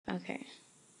Okay.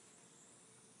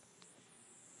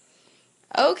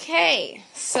 Okay,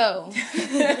 so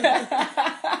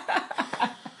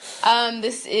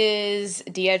this is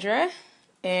Deidre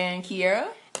and Kiera,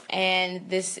 and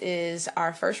this is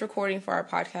our first recording for our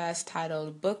podcast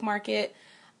titled Book Market.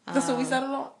 That's what we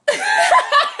settled on.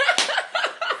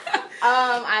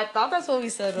 I thought that's what we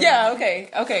settled on. Yeah.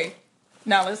 Okay.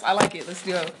 Now I like it. Let's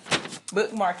go.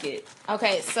 Book Market.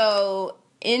 Okay, so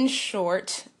in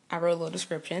short, I wrote a little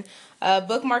description.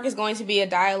 Book Market is going to be a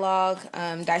dialogue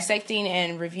dissecting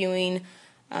and reviewing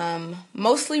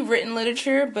mostly written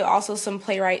literature, but also some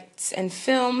playwrights and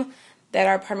film that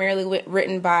are primarily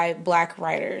written by Black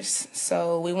writers.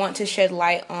 So we want to shed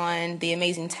light on the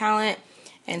amazing talent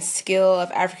and skill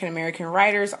of African American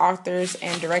writers, authors,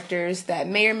 and directors that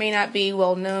may or may not be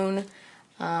well known.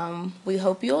 We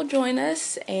hope you'll join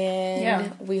us,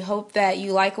 and we hope that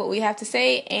you like what we have to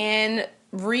say and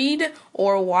read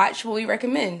or watch what we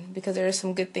recommend, because there are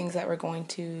some good things that we're going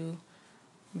to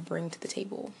bring to the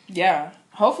table. Yeah,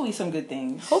 hopefully some good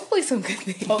things. Hopefully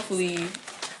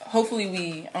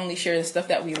we only share the stuff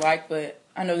that we like, but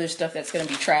I know there's stuff that's going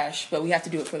to be trash, but we have to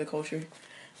do it for the culture.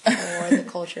 Or the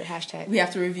culture, hashtag. We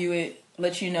have to review it,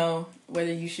 let you know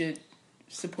whether you should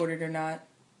support it or not.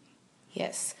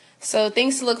 Yes. So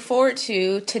things to look forward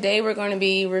to. Today we're going to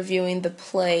be reviewing the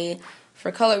play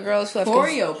for colored girls who have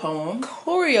choreo poem.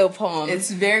 Choreo poem.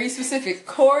 It's very specific.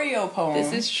 Choreo poem.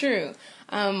 This is true.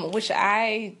 Which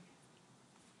I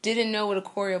didn't know what a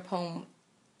choreo poem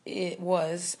it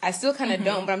was. I still kind of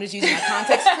don't, but I'm just using my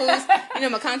context clues. You know,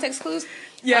 my context clues.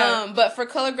 Yeah. But for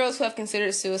colored girls who have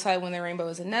considered suicide when their rainbow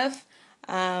is enough.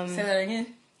 Say that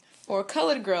again. For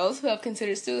colored girls who have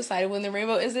considered suicide when the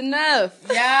rainbow is enough.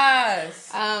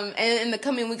 Yes. And in the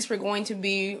coming weeks, we're going to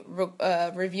be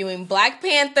reviewing Black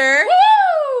Panther.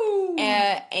 Woo!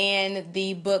 And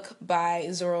the book by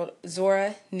Zora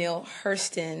Neale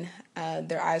Hurston,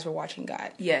 Their Eyes Were Watching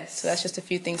God. Yes. So that's just a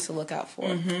few things to look out for.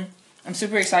 Mm-hmm. I'm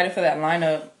super excited for that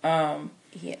lineup.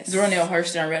 Yes. Zora Neale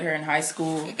Hurston, I read her in high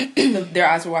school. Their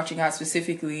Eyes Were Watching God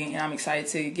specifically, and I'm excited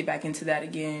to get back into that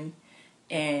again.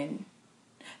 And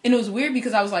it was weird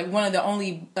because I was like one of the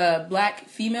only Black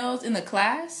females in the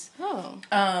class. Oh.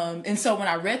 And so when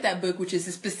I read that book, which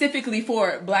is specifically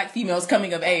for Black females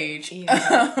coming of age,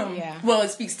 well, it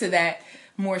speaks to that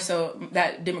more so,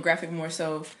 that demographic more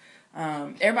so.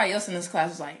 Everybody else in this class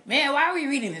was like, man, why are we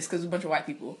reading this? Because it's a bunch of white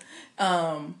people.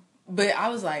 But I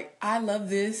was like, I love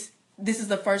this. This is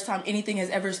the first time anything has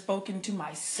ever spoken to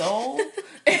my soul.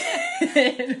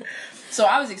 So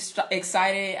I was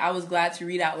excited. I was glad to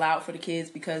read out loud for the kids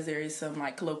because there is some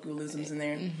like colloquialisms in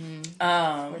there.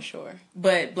 Mm-hmm. For sure.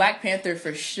 But Black Panther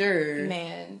for sure.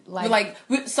 Man.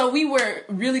 So we were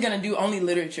really going to do only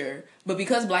literature. But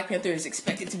because Black Panther is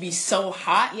expected to be so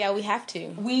hot. Yeah, we have to.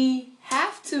 We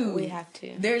have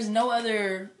to. There's no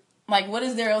other. Like, what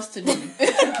is there else to do?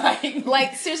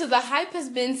 like, seriously, the hype has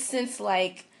been since,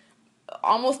 like,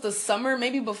 almost the summer,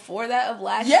 maybe before that of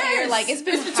last year. Like, it's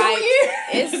been hyped.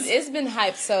 It's been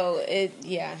hyped, so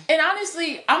yeah. And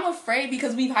honestly, I'm afraid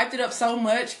because we've hyped it up so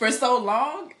much for so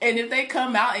long, and if they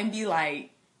come out and be,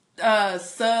 like,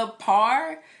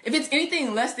 subpar, if it's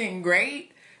anything less than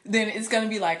great, then it's gonna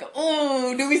be like,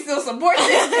 oh, do we still support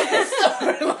this?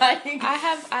 I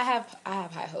have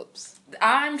high hopes.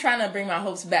 I'm trying to bring my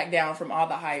hopes back down from all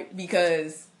the hype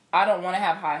because I don't want to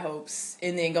have high hopes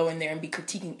and then go in there and be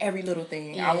critiquing every little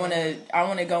thing. Yeah. I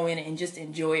want to go in and just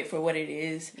enjoy it for what it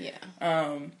is. Yeah.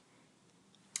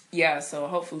 Yeah. So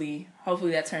hopefully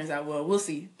that turns out well. We'll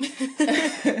see.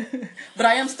 But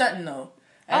I am stunting though.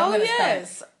 Oh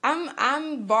yes, stunt.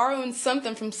 I'm borrowing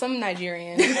something from some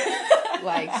Nigerian.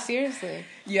 Like seriously.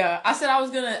 Yeah. I said I was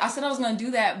gonna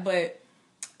do that, but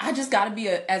I just gotta be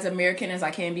as American as I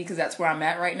can be because that's where I'm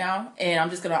at right now, and I'm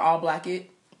just gonna all black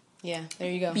it. Yeah, there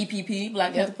you go. BPP,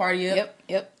 Black Panther Party up.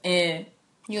 Yep. And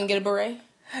you gonna get a beret?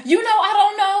 You know, I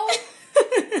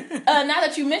don't know. Now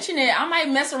that you mention it, I might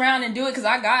mess around and do it because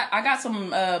I got some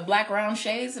black round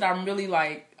shades that I'm really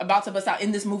like about to bust out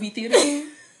in this movie theater.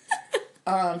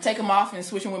 Take them off and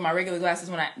switch them with my regular glasses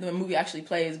when the movie actually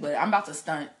plays, but I'm about to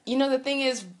stunt. You know, the thing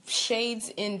is,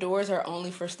 shades indoors are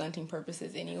only for stunting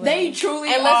purposes anyway. They truly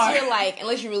are.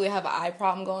 Unless you really have an eye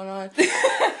problem going on.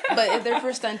 But they're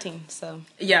for stunting, so.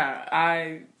 Yeah,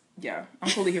 I'm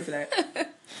fully here for that.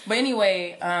 But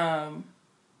anyway, I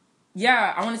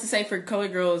wanted to say for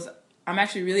Colored Girls, I'm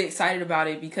actually really excited about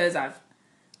it because I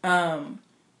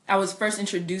was first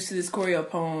introduced to this choreo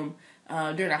poem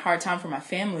during a hard time for my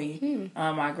family.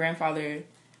 My grandfather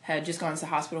had just gone to the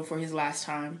hospital for his last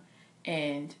time,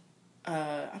 and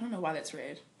I don't know why that's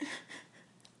red.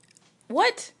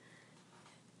 What?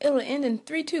 It'll end in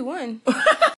 3, 2, 1.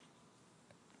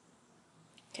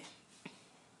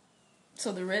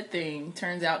 So the red thing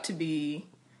turns out to be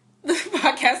the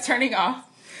podcast turning off.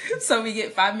 So we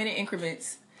get 5-minute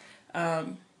increments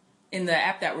in the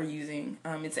app that we're using.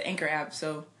 It's an Anchor app,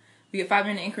 so we get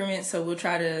 5-minute increments. So we'll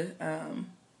try to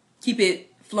keep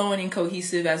it flowing and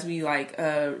cohesive as we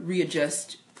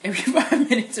readjust every 5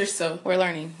 minutes or so. We're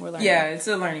learning. Yeah, it's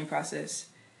a learning process.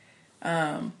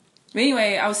 But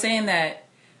anyway, I was saying that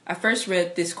I first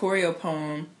read this choreo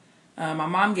poem. My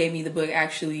mom gave me the book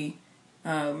actually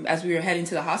as we were heading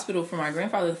to the hospital for my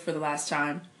grandfather for the last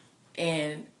time.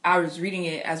 And I was reading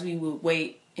it as we would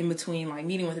wait in between like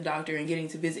meeting with the doctor and getting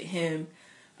to visit him.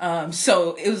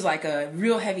 So it was like a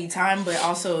real heavy time, but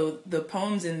also the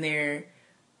poems in there,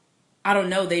 I don't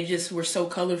know, they just were so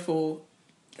colorful.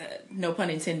 No pun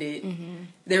intended. Mm-hmm.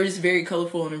 They were just very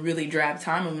colorful in a really drab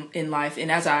time in life.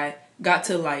 And as I got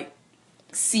to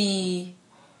see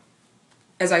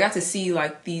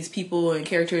like these people and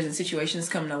characters and situations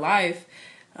come to life,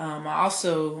 I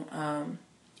also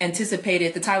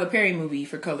anticipated the Tyler Perry movie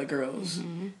for Colored Girls,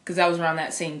 because that was around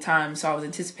that same time. So I was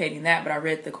anticipating that, but I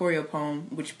read the choreo poem,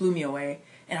 which blew me away.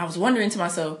 And I was wondering to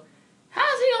myself, how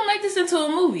is he gonna make this into a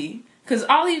movie? Because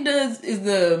all he does is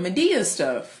the Medea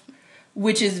stuff,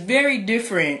 which is very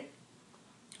different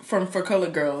from For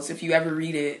Colored Girls. If you ever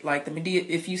read it, like the Medea,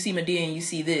 if you see Medea and you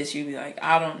see this, you'd be like,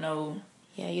 I don't know.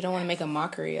 Yeah, you don't want to make a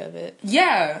mockery of it.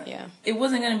 Yeah. It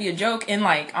wasn't going to be a joke. And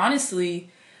honestly,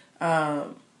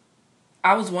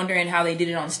 I was wondering how they did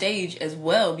it on stage as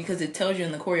well, because it tells you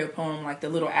in the choreo poem, the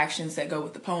little actions that go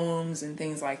with the poems and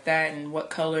things like that, and what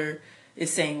color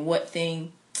is saying what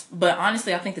thing. But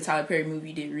honestly, I think the Tyler Perry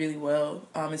movie did really well.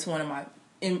 It's one of my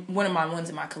ones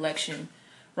in my collection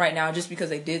right now, just because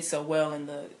they did so well, in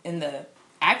the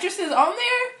actresses on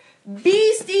there,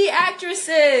 beastie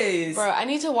actresses. Bro, I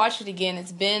need to watch it again.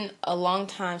 It's been a long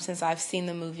time since I've seen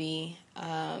the movie,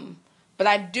 but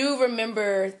I do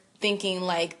remember thinking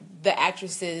the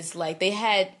actresses, they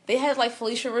had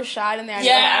Felicia Rashad in there.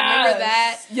 Yeah, I remember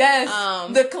that. Yes,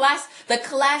 the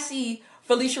classy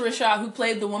Felicia Rashad, who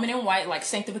played the woman in white,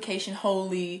 Sanctification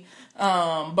Holy,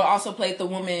 but also played the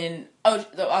woman.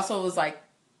 Also was a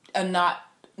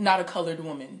not a colored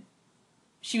woman.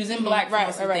 She was in black for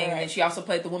most of the thing, and she also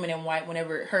played the woman in white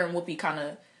whenever her and Whoopi kind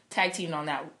of tag teamed on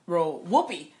that role.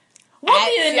 Whoopi in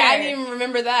there. I didn't even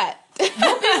remember that. Whoopi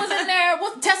was in there.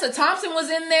 Tessa Thompson was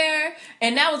in there,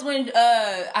 and that was when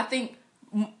I think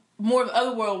more of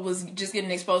Otherworld was just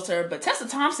getting exposed to her. But Tessa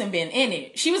Thompson been in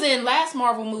it. She was in last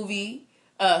Marvel movie,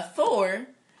 Thor,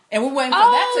 and we're waiting for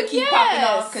that to keep popping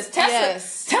off, because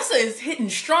Tessa is hitting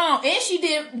strong, and she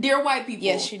did Dear White People.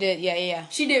 Yes, she did. Yeah.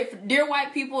 She did Dear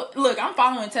White People. Look, I'm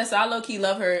following Tessa. I low key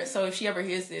love her. So if she ever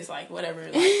hears this, whatever,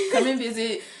 come and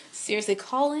visit. Seriously,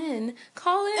 call in.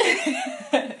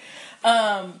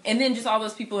 And then just all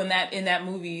those people in that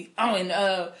movie. Oh,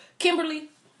 and Kimberly,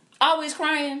 always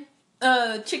crying.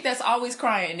 Chick that's always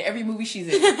crying in every movie she's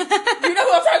in. You know who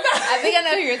I'm talking about? I think I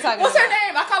know who you're talking What's about. What's her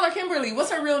name? I call her Kimberly.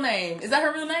 What's her real name? Is that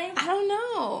her real name? I don't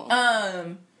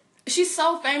know. She's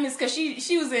so famous because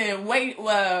she was in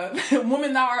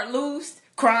Woman Thou Art Loosed,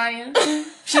 crying.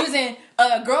 She was in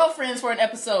Girlfriends for an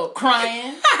episode,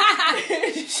 crying.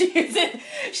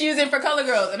 She was in For Colored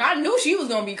Girls, and I knew she was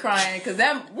gonna be crying, because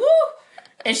that woo.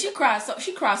 And she cried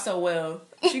so well.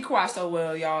 She cried so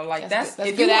well, y'all. That's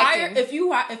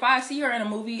if I see her in a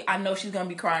movie, I know she's gonna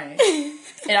be crying,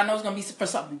 and I know it's gonna be for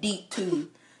something deep too.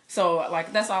 So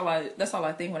that's all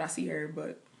I think when I see her.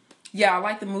 But yeah, I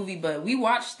like the movie. But we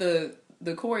watched the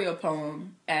choreo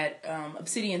poem at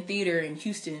Obsidian Theater in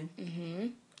Houston.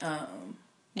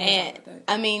 And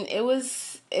I mean, it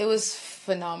was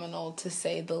phenomenal, to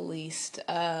say the least.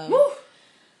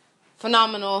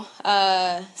 Phenomenal.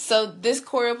 So this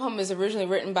choreo poem is originally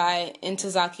written by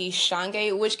Ntozake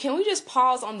Shange, which, can we just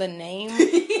pause on the name?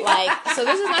 So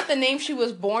this is not the name she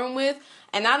was born with,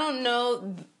 and I don't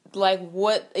know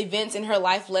what events in her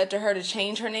life led to her to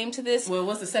change her name to this. Well, it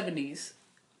was the 70s.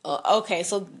 Okay,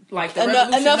 so the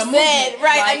enough said,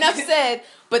 right? Enough said. said.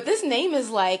 But this name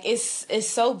is it's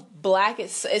so black.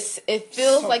 It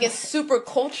feels so it's super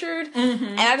cultured,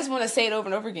 and I just want to say it over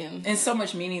and over again. And so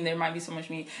much meaning. There might be so much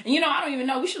meaning. And I don't even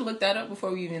know. We should look that up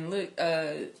before we even look.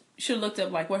 Should have looked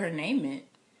up what her name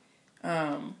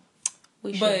meant.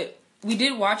 But we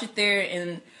did watch it there,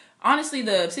 and honestly,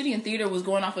 the Obsidian Theater was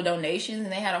going off of donations,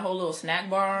 and they had a whole little snack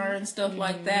bar and stuff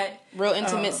like that. Real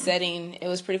intimate setting. It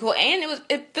was pretty cool, and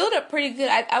it filled up pretty good.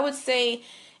 I would say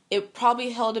it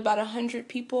probably held about 100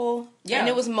 people. Yeah, and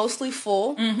it was mostly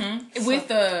full, with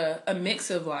a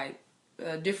mix of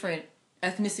different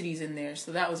ethnicities in there.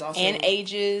 So that was also, and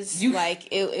ages. It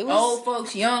was old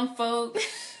folks, young folks.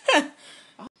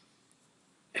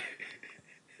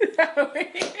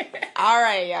 All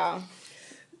right, y'all.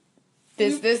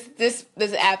 This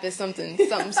app is something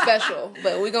special,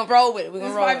 but we're gonna roll with it.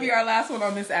 This might be our last one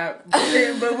on this app,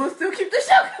 but we'll still keep the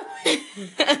show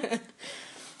going.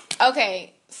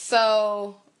 Okay,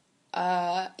 so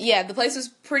yeah, the place was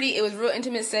pretty. It was a real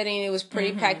intimate setting. It was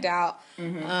pretty packed out,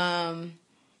 and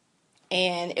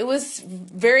it was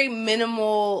very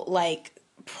minimal, like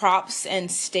props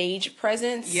and stage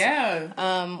presence.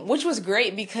 Yeah, which was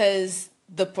great because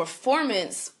the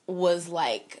performance was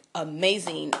like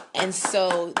amazing, and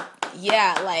so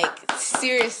yeah, like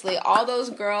seriously, all those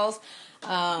girls,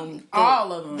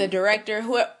 all of them, the director,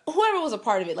 whoever was a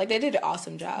part of it, like they did an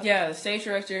awesome job. Yeah, the stage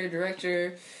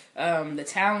director, the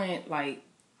talent, like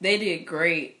they did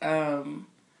great. I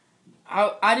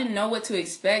didn't know what to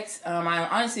expect. I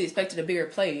honestly expected a bigger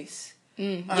place.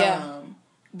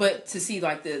 But to see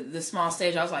like the small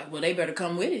stage, I was like, well, they better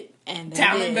come with it. And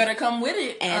talent better come with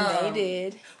it. And they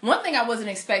did. One thing I wasn't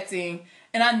expecting,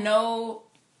 and I know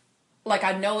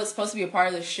it's supposed to be a part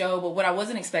of the show, but what I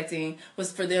wasn't expecting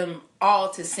was for them all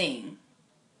to sing.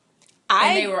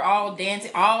 And they were all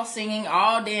dancing, all singing,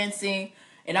 all dancing,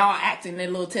 and all acting their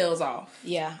little tails off.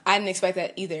 Yeah, I didn't expect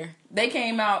that either. They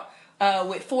came out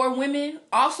with 4 women,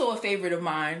 also a favorite of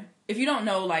mine. If you don't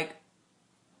know, like,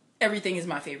 everything is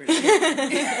my favorite.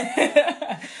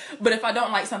 But if I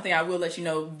don't like something, I will let you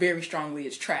know very strongly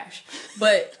it's trash.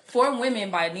 But 4 Women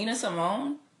by Nina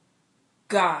Simone,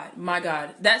 God, my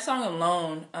God. That song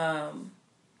alone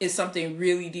is something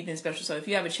really deep and special. So if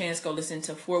you have a chance, go listen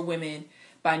to 4 Women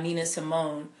by Nina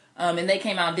Simone. And they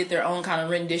came out and did their own kind of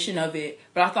rendition of it.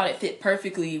 But I thought it fit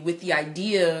perfectly with the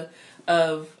idea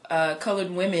of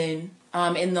colored women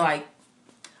and like,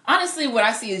 honestly, what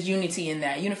I see is unity in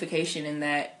that, unification in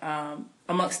that,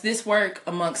 amongst this work,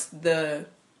 amongst the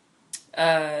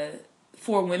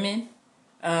 4 women.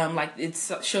 Like it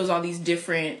shows all these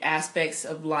different aspects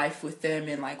of life with them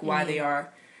and like why they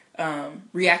are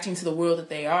reacting to the world that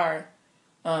they are.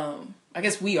 I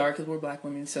guess we are because we're Black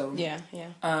women. So yeah.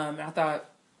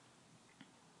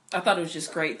 I thought it was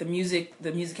just great. The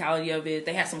musicality of it.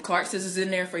 They had some Clark sisters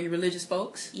in there for you religious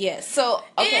folks. Yes. So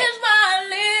okay. Is my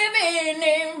living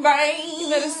in vain? You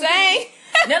better sing.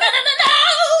 No.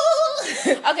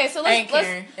 Okay, so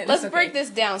let's break this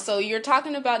down. So you're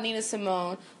talking about Nina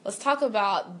Simone. Let's talk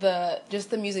about the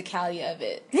musicality of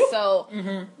it. So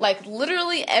like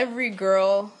literally every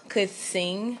girl could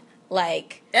sing.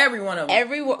 Like every one of them.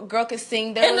 Every girl could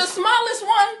sing. And the smallest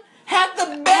one had the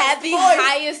voice.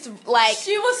 Highest, like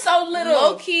she was so little,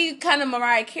 low key, kind of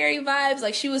Mariah Carey vibes.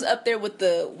 Like she was up there with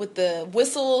the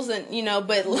whistles and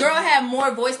but girl had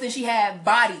more voice than she had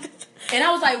body. And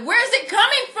I was like, where's it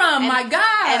coming from? My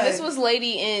God. And this was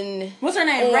Lady in what's her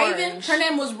name? Orange. Raven. Her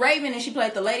name was Raven, and she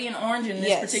played the Lady in Orange in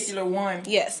this particular one.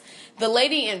 Yes. The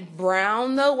Lady in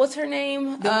Brown, though, what's her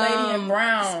name? The Lady in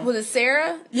Brown. Was it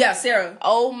Sarah? Yeah, Sarah.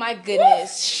 Oh my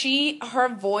goodness. Woo! Her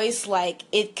voice, like,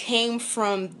 it came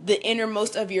from the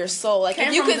innermost of your soul. Like,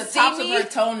 if you could see tops me, of her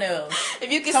toenails.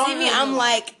 If you could see me, I'm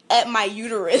like at my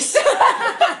uterus.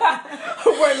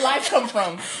 Where life come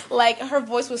from. Like, her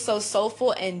voice was so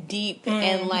soulful and deep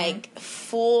and like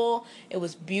full. It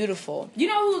was beautiful. You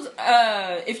know who's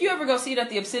if you ever go see it at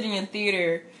the Obsidian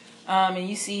Theater, and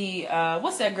you see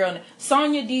what's that girl name?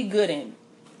 Sonia D. Gooden.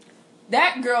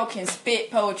 That girl can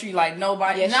spit poetry like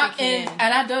nobody. Yes, she can.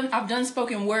 And I've done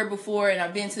spoken word before, and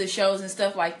I've been to the shows and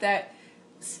stuff like that.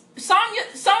 Sonia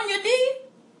D.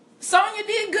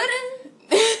 Gooden.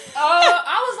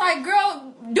 I was like,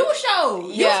 girl, do a show.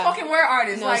 You're a spoken word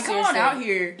artist. No, like, seriously. Come on out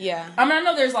here. Yeah. I mean, I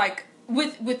know there's like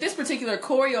with this particular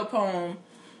choreo poem,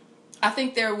 I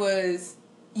think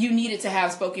you needed to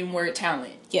have spoken word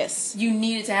talent. Yes. You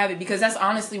needed to have it because that's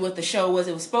honestly what the show was.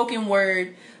 It was spoken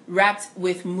word wrapped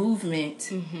with movement,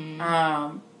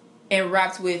 and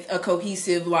wrapped with a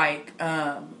cohesive like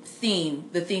theme.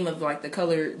 The theme of like the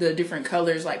different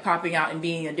colors like popping out and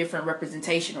being a different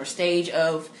representation or stage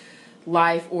of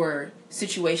life or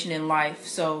situation in life.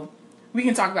 So we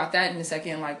can talk about that in a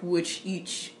second, like which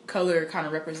each color kind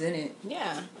of represented.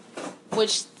 Yeah.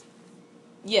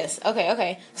 Yes.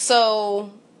 Okay.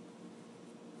 So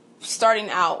starting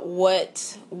out,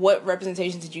 what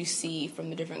representations did you see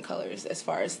from the different colors as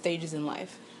far as stages in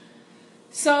life?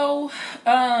 So,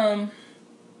 I'm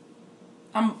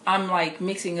like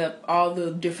mixing up all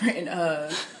the different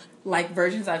like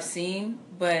versions I've seen,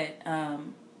 but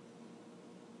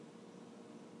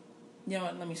you know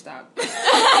what? Let me stop. Let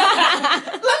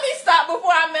me stop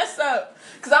before I mess up,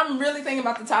 because I'm really thinking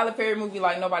about the Tyler Perry movie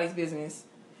like nobody's business.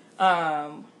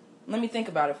 Let me think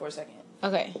about it for a second.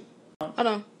 Okay. Hold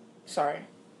on. Sorry.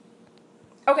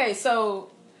 Okay, so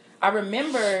I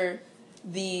remember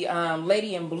the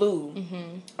Lady in Blue,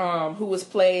 who was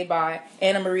played by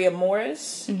Anna Maria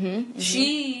Morris.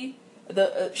 She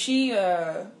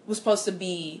was supposed to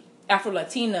be Afro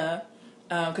Latina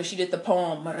because she did the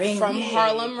poem Merengue From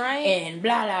Harlem, right? And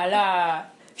blah blah blah.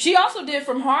 She also did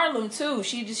From Harlem too.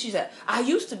 She said, I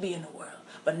used to be in the world,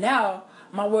 but now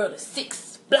my world is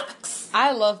 6 blocks.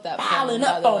 I love that piling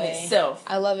poem, up on itself.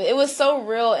 I love it. It was so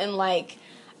real and like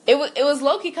it was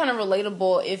low key kind of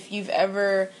relatable if you've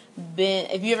ever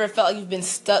felt like you've been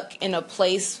stuck in a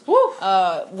place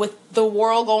with the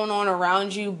world going on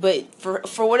around you, but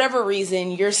for whatever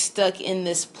reason you're stuck in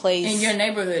this place in your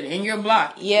neighborhood, in your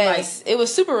block. Yes, it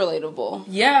was super relatable.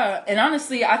 Yeah, and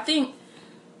honestly, I think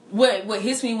what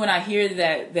hits me when I hear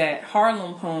that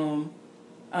Harlem poem,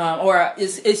 or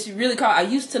it's really called "I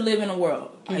Used to Live in a World."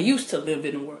 I used to live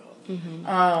in a world.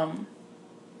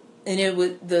 And it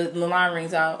would the line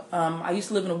rings out. I used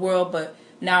to live in a world, but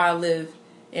now I live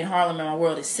in Harlem, and my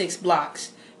world is 6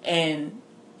 blocks. And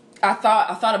I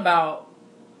thought about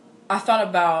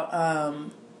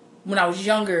when I was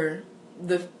younger,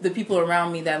 the people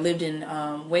around me that lived in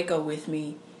Waco with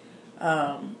me.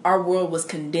 Our world was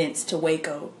condensed to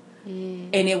Waco.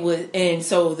 And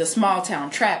so the small town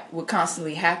trap would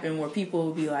constantly happen where people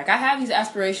would be like, I have these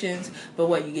aspirations, but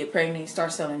what, you get pregnant, you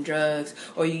start selling drugs,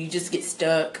 or you just get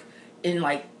stuck in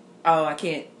like, oh, I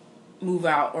can't move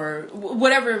out, or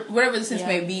whatever the sense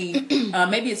may be.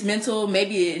 Maybe it's mental,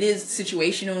 maybe it is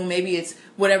situational, maybe it's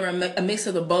whatever, a mix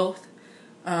of the both.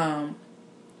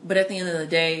 But at the end of the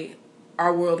day,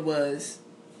 our world was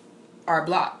our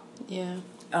block. Yeah.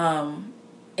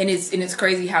 And it's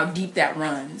crazy how deep that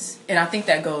runs. And I think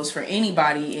that goes for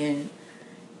anybody in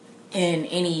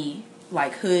any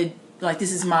like hood, like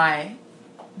this is my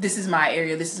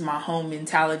area, this is my home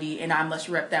mentality, and I must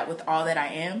rep that with all that I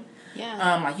am.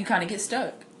 Yeah. Like you kind of get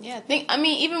stuck. Yeah.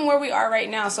 Even where we are right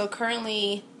now. So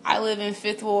currently I live in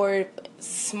 5th Ward,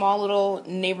 small little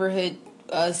neighborhood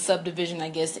subdivision, I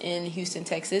guess, in Houston,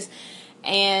 Texas.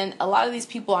 And a lot of these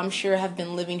people, I'm sure, have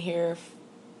been living here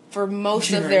for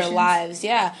most of their lives.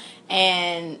 Yeah.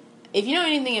 And if you know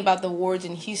anything about the wards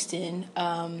in Houston,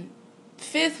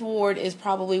 5th Ward is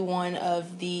probably one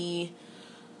of the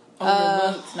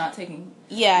overlooked, not taking.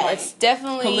 Yeah, it's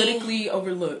definitely politically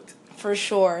overlooked. For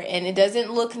sure. And it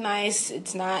doesn't look nice.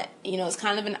 It's not, it's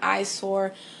kind of an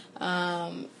eyesore.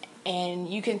 And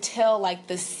you can tell, like,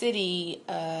 the city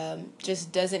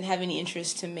just doesn't have any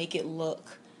interest to make it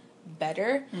look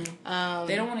better.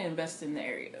 They don't want to invest in the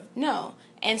area. No.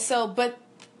 And so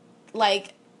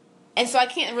I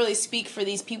can't really speak for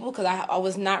these people because I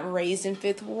was not raised in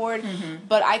 5th Ward.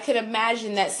 But I could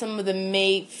imagine that some of them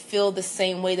may feel the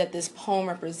same way that this poem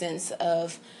represents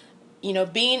of,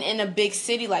 being in a big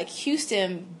city like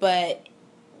Houston, but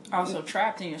also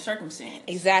trapped in your circumstance.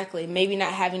 Exactly. Maybe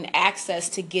not having access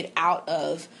to get out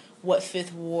of what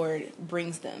 5th Ward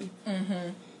brings them.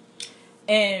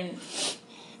 And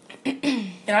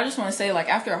I just want to say, like,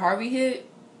 after Harvey hit,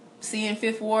 seeing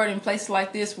 5th Ward in places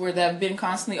like this where they've been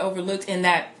constantly overlooked and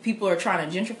that people are trying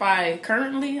to gentrify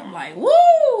currently, I'm like,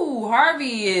 woo!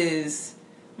 Harvey is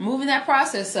moving that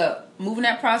process up, moving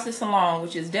that process along,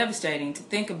 which is devastating to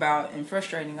think about and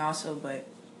frustrating also, but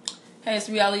hey, it's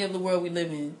the reality of the world we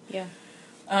live in. Yeah.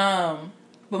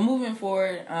 But moving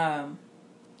forward, man.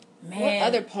 What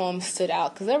other poems stood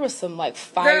out? Because there were some, like,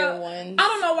 fire ones. I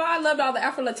don't know why I loved all the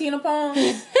Afro-Latina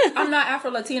poems. I'm not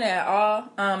Afro-Latina at all.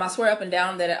 I swear up and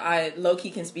down that I low-key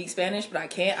can speak Spanish, but I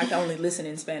can't. I can only listen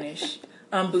in Spanish.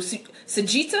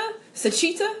 Sachita?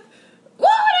 What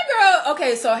a girl!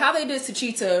 Okay, so how they did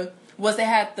Sachita was they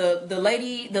had the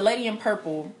lady in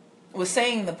purple was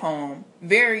saying the poem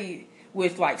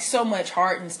with like so much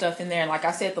heart and stuff in there. And like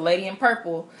I said, the lady in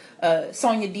purple,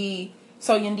 Sonia D.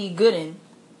 Gooden,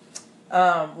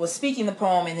 was speaking the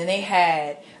poem, and then they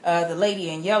had the lady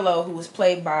in yellow who was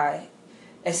played by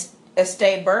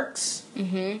Estee Burks,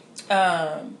 and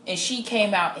she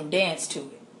came out and danced to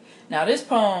it. Now this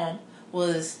poem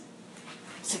was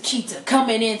Sakita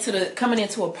coming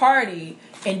into a party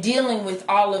and dealing with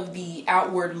all of the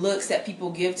outward looks that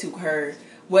people give to her,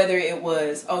 whether it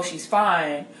was, oh, she's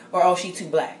fine, or oh, she's too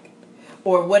black,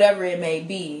 or whatever it may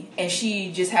be, and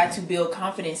she just had to build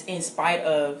confidence in spite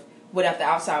of what the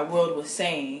outside world was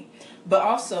saying. But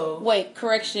also... Wait,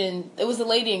 correction. It was the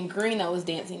lady in green that was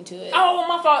dancing to it. Oh,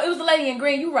 my fault. It was the lady in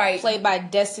green. You're right. Played by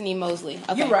Destiny Mosley.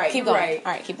 Okay, you're right. Keep going. Right.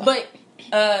 All right, keep going.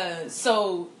 But,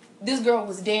 so, this girl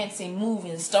was dancing,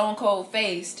 moving, stone cold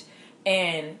faced,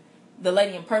 and the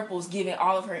lady in purple is giving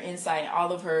all of her insight,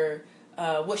 all of her,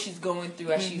 what she's going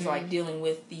through as she's, like, dealing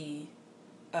with the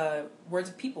words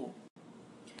of people.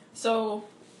 So,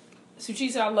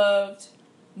 Suchisa I loved.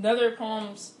 The other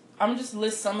poems I'm just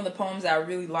list some of the poems that I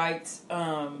really liked,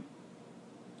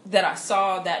 that I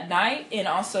saw that night, and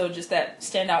also just that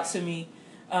stand out to me.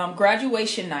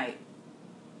 Graduation night.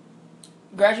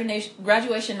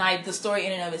 Graduation night. The story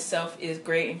in and of itself is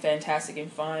great and fantastic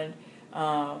and fun.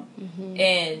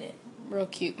 And real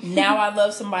cute. Now I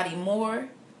Love Somebody More.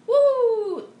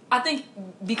 Woo! I think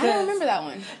because I don't remember that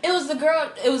one. It was the girl.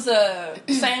 It was the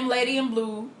same lady in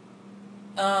blue.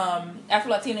 Afro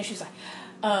Latina. She was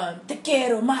like, "Te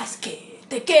quiero más que,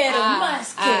 te quiero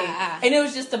más que," and it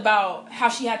was just about how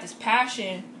she had this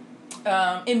passion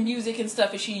in music and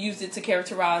stuff, and she used it to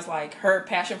characterize like her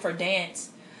passion for dance.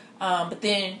 But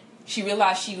then she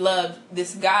realized she loved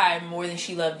this guy more than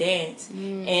she loved dance,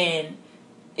 and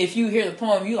if you hear the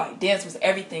poem, you like dance was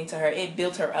everything to her. It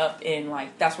built her up, and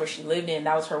like that's where she lived in.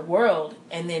 That was her world.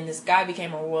 And then this guy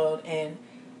became her world, and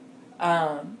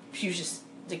she was just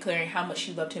declaring how much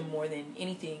she loved him more than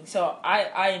anything. So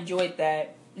I enjoyed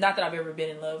that. Not that I've ever been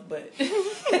in love, but it's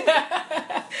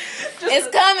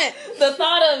coming. The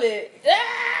thought of it.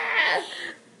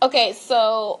 Okay,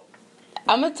 so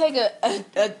I'm gonna take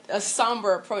a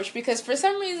somber approach because for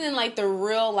some reason, like the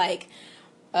real like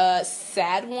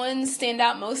sad ones stand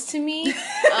out most to me.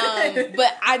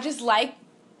 But I just like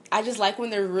when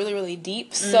they're really, really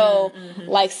deep. So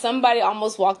like Somebody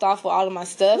Almost Walked Off with All of My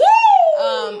Stuff.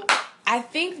 Woo! I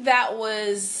think that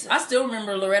was... I still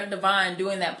remember Loretta Devine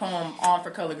doing that poem on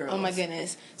For Color Girls. Oh my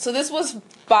goodness. So this was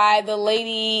by the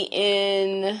lady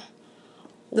in...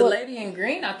 The Lady in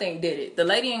Green, I think, did it. The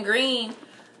Lady in Green...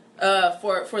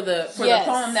 for the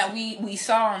poem that we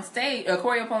saw on stage, a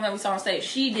choreo poem that we saw on stage,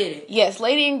 she did it. Yes,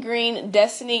 Lady in Green,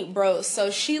 Destiny Bros.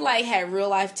 So she like had real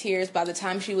life tears by the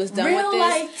time she was done with this. Real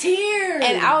life tears.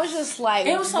 And I was just like,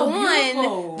 it was so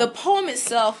beautiful. The poem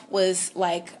itself was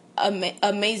like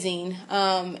amazing.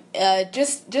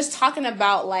 Just talking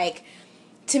about like,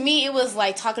 to me it was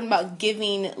like talking about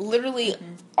giving literally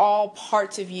all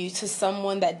parts of you to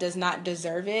someone that does not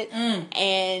deserve it.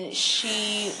 And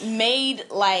she made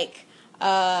like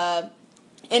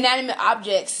inanimate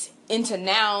objects into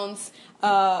nouns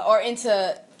or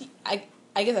into I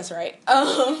guess that's right.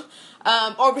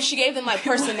 But she gave them like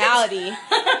personality.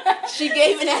 She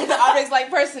gave inanimate objects like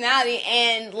personality,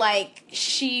 and like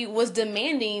she was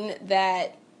demanding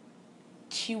that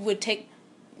she would take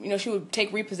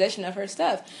repossession of her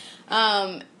stuff.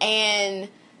 And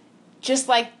just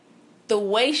like the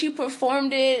way she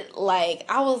performed it, like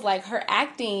I was like, her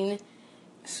acting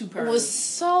was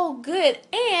so good.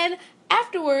 And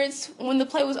afterwards, when the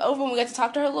play was over and we got to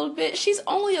talk to her a little bit, she's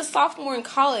only a sophomore in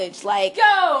college. Like,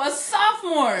 yo, a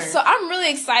sophomore. So I'm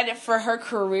really excited for her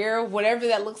career, whatever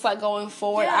that looks like going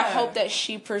forward. Yeah. I hope that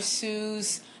she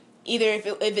pursues either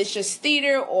if it's just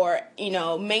theater or,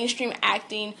 mainstream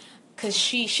acting, because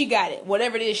she got it.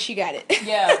 Whatever it is, she got it.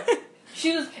 Yeah.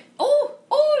 She was,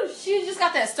 she just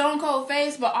got that stone cold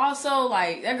face, but also,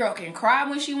 like, that girl can cry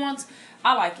when she wants.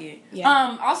 I like it.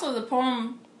 Yeah. Also, the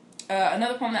poem,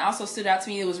 another poem that also stood out to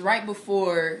me, it was right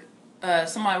before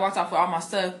Somebody Walked Off with All My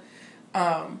Stuff.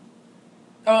 I'm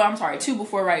sorry, two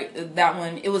before that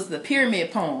one. It was the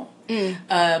Pyramid poem.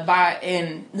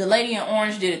 And the lady in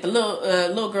orange did it. The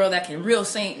little girl that can really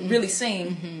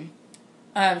sing.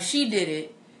 She did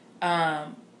it.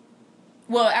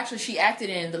 Well, actually, she acted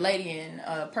in the lady in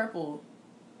purple.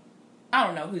 I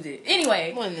don't know who did.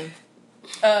 Anyway, One of them.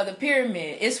 The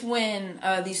Pyramid. It's when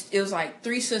it was like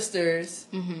three sisters,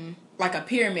 like a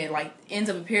pyramid, like ends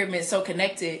of a pyramid, so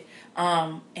connected,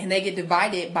 and they get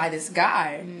divided by this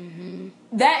guy.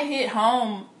 That hit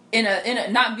home in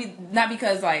a not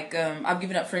because like I've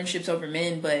given up friendships over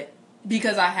men, but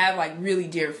because I have like really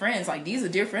dear friends. Like, these are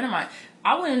dear friend of mine.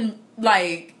 I wouldn't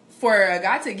like for a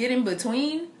guy to get in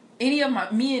between me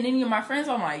and any of my friends.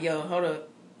 I'm like, yo, hold up.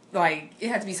 Like, it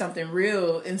had to be something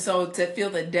real. And so to feel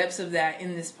the depths of that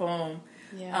in this poem,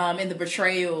 and the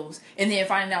betrayals, and then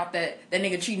finding out that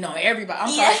nigga cheating on everybody. I'm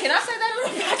sorry, can I say that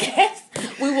on the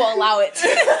podcast? We will allow it.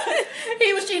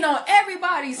 He was cheating on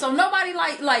everybody, so nobody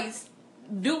like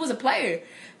dude was a player.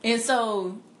 And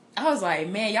so I was like,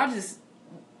 man, y'all just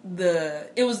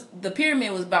the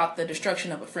pyramid was about the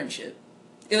destruction of a friendship.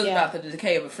 It was about the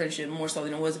decay of a friendship more so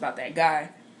than it was about that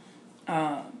guy.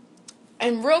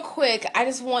 And real quick, I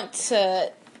just want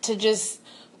to just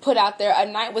put out there A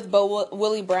Night with Bo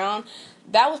Willie Brown.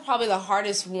 That was probably the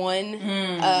hardest one.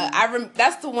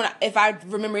 That's the one, if I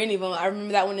remember any of them, I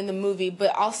remember that one in the movie,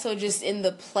 but also just in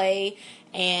the play,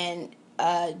 and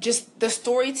just the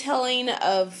storytelling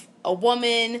of a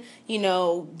woman,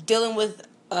 dealing with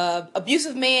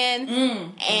abusive man,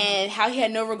 and how he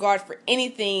had no regard for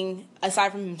anything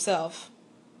aside from himself.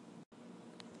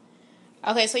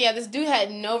 Okay, so yeah, this dude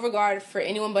had no regard for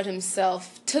anyone but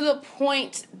himself, to the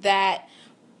point that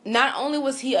not only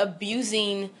was he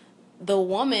abusing the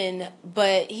woman,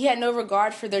 but he had no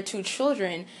regard for their 2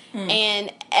 children.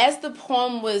 And as the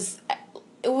poem was,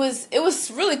 it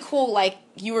was really cool. Like,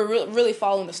 you were really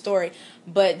following the story,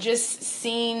 but just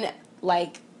seeing,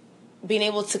 like, being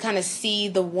able to kind of see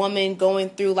the woman going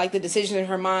through, like, the decision in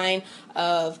her mind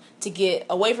of to get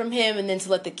away from him and then to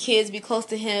let the kids be close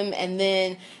to him, and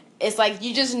then it's like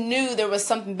you just knew there was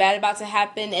something bad about to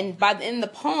happen. And by the end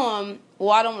of the poem, well,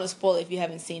 I don't want to spoil it if you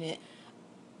haven't seen it,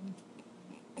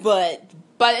 but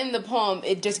by the end of the poem,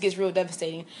 it just gets real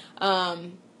devastating,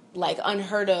 like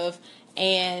unheard of,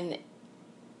 and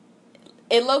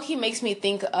it low-key makes me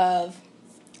think of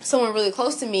someone really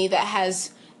close to me that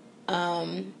has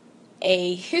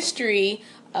a history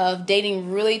of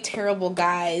dating really terrible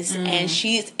guys, and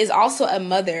she is also a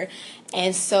mother,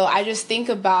 and so I just think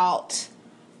about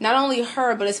not only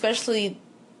her, but especially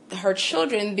her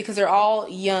children, because they're all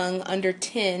young, under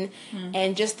 10,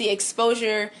 and just the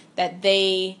exposure that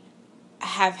they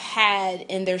have had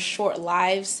in their short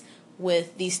lives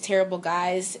with these terrible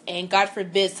guys, and God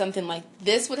forbid something like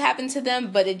this would happen to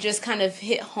them, but it just kind of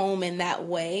hit home in that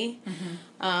way.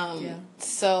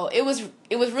 So it was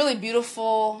really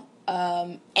beautiful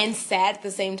and sad at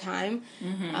the same time,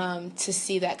 to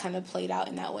see that kind of played out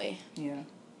in that way. Yeah.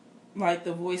 Like,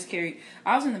 the voice carried.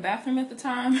 I was in the bathroom at the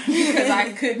time because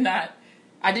I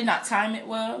did not time it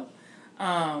well.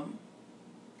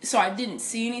 So I didn't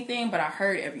see anything, but I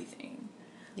heard everything.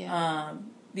 Yeah.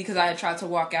 Because I had tried to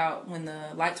walk out when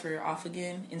the lights were off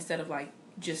again, instead of, like,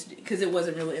 just because it was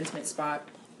a really intimate spot.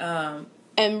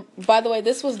 And by the way,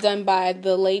 this was done by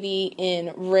the lady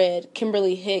in red,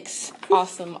 Kimberly Hicks.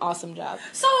 Awesome job.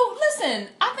 So, listen,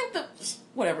 I think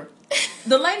whatever.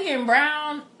 The lady in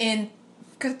brown in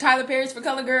Tyler Perry's For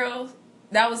Color Girls,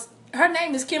 her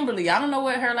name is Kimberly. I don't know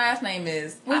what her last name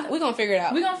is. We're going to figure it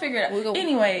out. We're going to figure it out.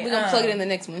 Anyway. We're going to plug it in the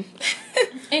next one.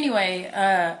 Anyway,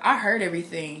 I heard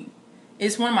everything.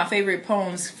 It's one of my favorite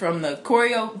poems from the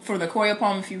choreo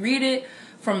poem, if you read it,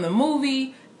 from the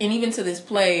movie, and even to this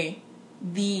play,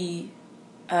 the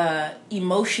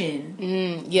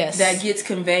emotion yes, that gets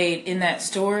conveyed in that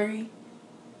story.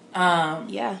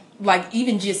 Yeah. Like,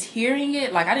 even just hearing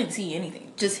it, like, I didn't see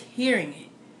anything. Just hearing it.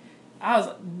 I was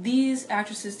like, these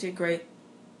actresses did great.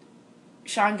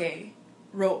 Sean Gay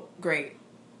wrote great.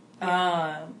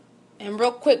 Yeah. And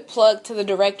real quick plug to the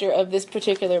director of this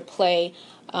particular play,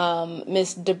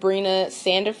 Miss Debrina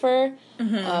Sandifer.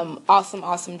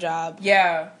 Awesome job.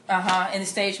 Yeah. And the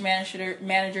stage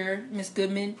manager, Miss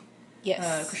Goodman.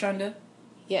 Yes. Krishanda.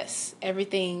 Yes.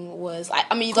 Everything was.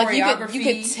 I mean, like, you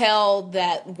could tell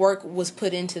that work was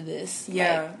put into this.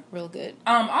 Yeah. Like, real good.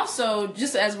 Also,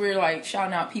 just as we're, like,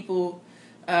 shouting out people,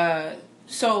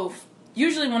 so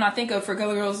usually when I think of For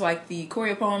Color Girls, like the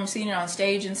choreo poem, seeing it on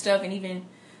stage and stuff, and even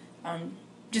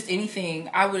just anything,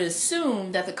 I would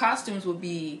assume that the costumes would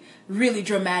be really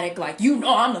dramatic, like,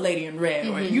 I'm the lady in red,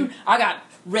 or I got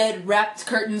red wrapped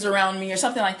curtains around me, or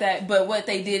something like that. But what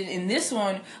they did in this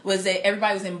one was that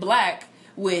everybody was in black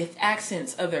with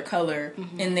accents of their color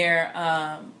in their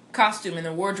costume and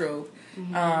their wardrobe.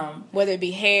 Whether it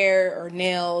be hair or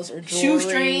nails or jewelry.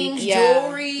 Shoestrings,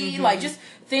 jewelry, like just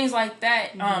things like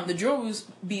that. The jewelry was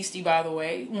beastie, by the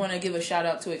way. Want to give a shout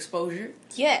out to Exposure.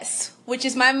 Yes, which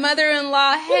is my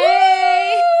mother-in-law.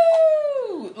 Hey!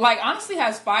 Woo! Like, honestly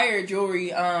has fire jewelry,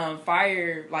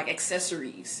 fire, like,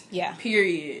 accessories. Yeah.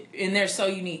 Period. And they're so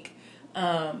unique.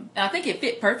 And I think it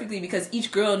fit perfectly because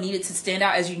each girl needed to stand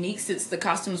out as unique since the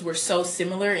costumes were so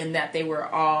similar in that they were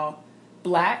all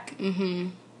black.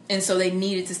 And so they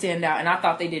needed to stand out, and I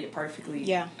thought they did it perfectly.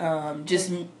 Yeah.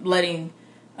 Just letting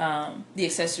the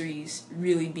accessories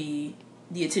really be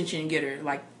the attention getter,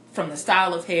 like from the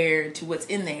style of hair to what's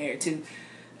in the hair to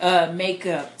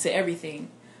makeup to everything.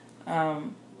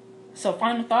 So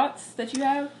final thoughts that you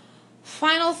have?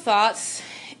 Final thoughts.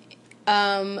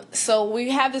 So we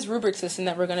have this rubric system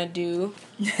that we're gonna do.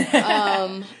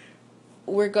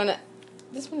 We're gonna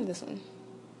this one or this one.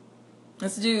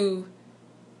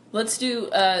 Let's do,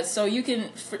 so you can,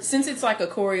 since it's like a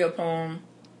choreo poem,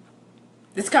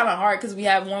 it's kind of hard because we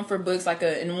have one for books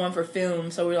and one for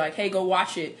film, so we're like, hey, go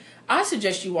watch it. I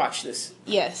suggest you watch this.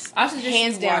 Yes. I suggest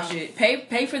hands you down. watch it.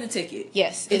 Pay for the ticket.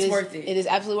 Yes. It's worth it. It is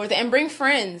absolutely worth it. And bring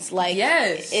friends. Like,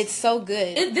 yes. It's so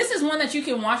good. This is one that you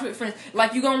can watch with friends.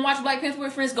 Like, you gonna watch Black Panther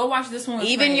with friends, go watch this one with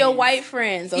Even friends. your white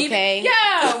friends, okay? We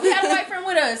had a white friend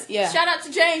with us. Yeah. Shout out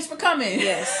to James for coming.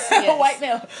 Yes. A white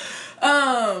male.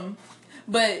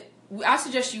 But I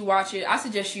suggest you watch it. I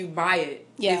suggest you buy it.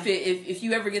 Yeah. If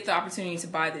you ever get the opportunity to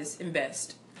buy this,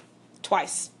 invest.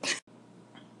 Twice.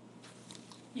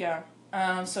 Yeah.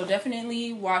 So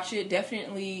definitely watch it.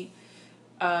 Definitely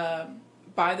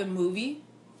buy the movie.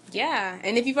 Yeah,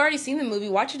 and if you've already seen the movie,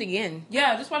 watch it again.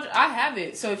 Yeah, just watch it. I have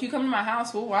it. So if you come to my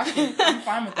house, we'll watch it. I'm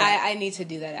fine with that. I need to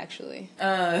do that, actually.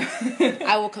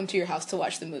 I will come to your house to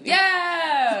watch the movie.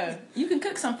 Yeah! You can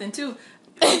cook something, too.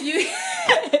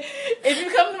 If you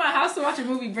come to my house to watch a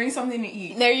movie, bring something to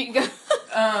eat. There you go.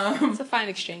 It's a fine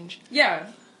exchange. Yeah.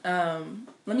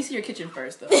 Let me see your kitchen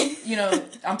first, though. You know,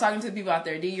 I'm talking to the people out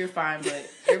there. D, you're fine, but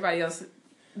everybody else,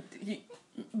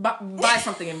 buy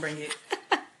something and bring it.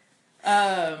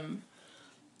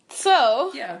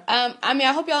 So, yeah. I mean,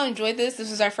 I hope y'all enjoyed this.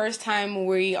 This is our first time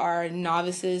we are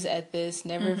novices at this.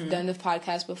 Never done this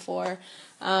podcast before.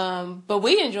 But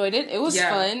we enjoyed it. It was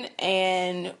fun.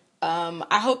 And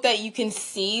I hope that you can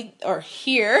see or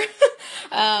hear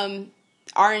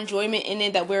our enjoyment in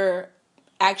it, that we're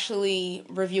actually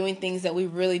reviewing things that we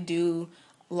really do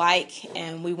like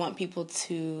and we want people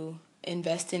to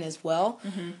invest in as well.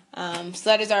 So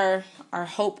that is our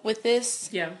hope with this.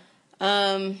 Yeah.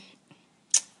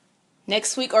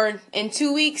 Next week or in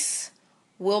 2 weeks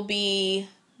will be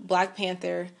Black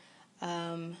Panther.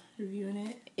 Reviewing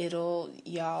it.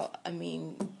 I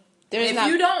mean, if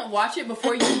you don't watch it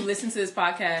before you listen to this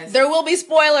podcast, there will be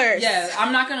spoilers. Yeah,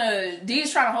 I'm not gonna. D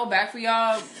is trying to hold back for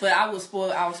y'all, but I will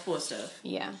spoil stuff.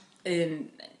 Yeah,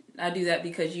 and I do that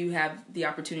because you have the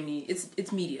opportunity.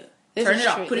 It's media. This Turn it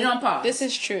off. True. Put it on pause. This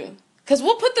is true. Because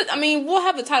we'll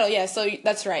have the title. Yeah, so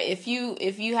that's right. If you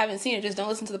haven't seen it, just don't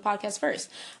listen to the podcast first,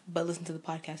 but listen to the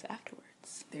podcast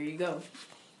afterwards. There you go.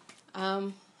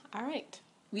 All right.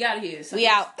 We out of here. So we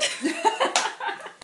out.